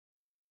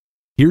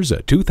Here's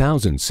a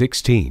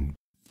 2016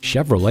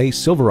 Chevrolet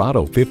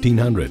Silverado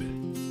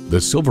 1500.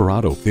 The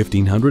Silverado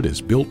 1500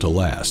 is built to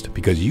last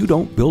because you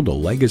don't build a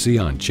legacy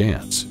on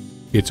chance.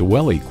 It's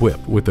well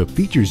equipped with the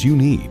features you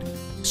need: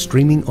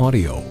 streaming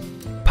audio,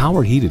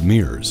 power heated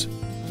mirrors,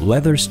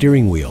 leather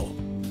steering wheel,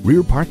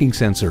 rear parking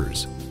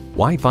sensors,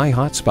 Wi-Fi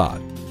hotspot,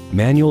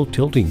 manual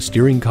tilting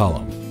steering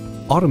column,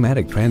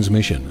 automatic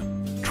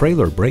transmission,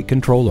 trailer brake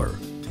controller,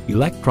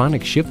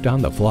 electronic shift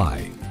on the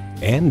fly,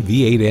 and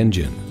V8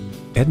 engine.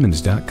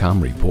 Edmunds.com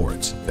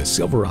reports the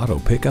Silverado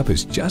pickup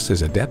is just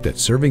as adept at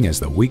serving as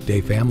the weekday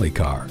family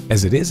car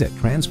as it is at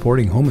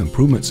transporting home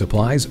improvement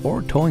supplies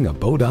or towing a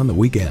boat on the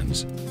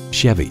weekends.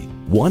 Chevy,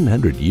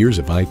 100 years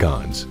of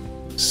icons.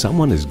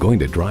 Someone is going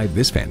to drive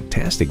this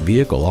fantastic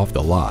vehicle off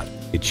the lot.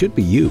 It should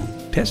be you.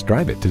 Test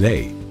drive it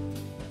today.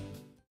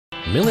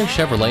 Miller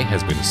Chevrolet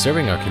has been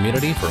serving our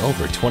community for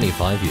over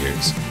 25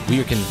 years.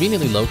 We are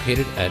conveniently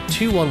located at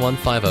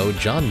 21150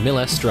 John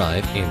Mills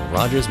Drive in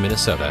Rogers,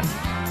 Minnesota.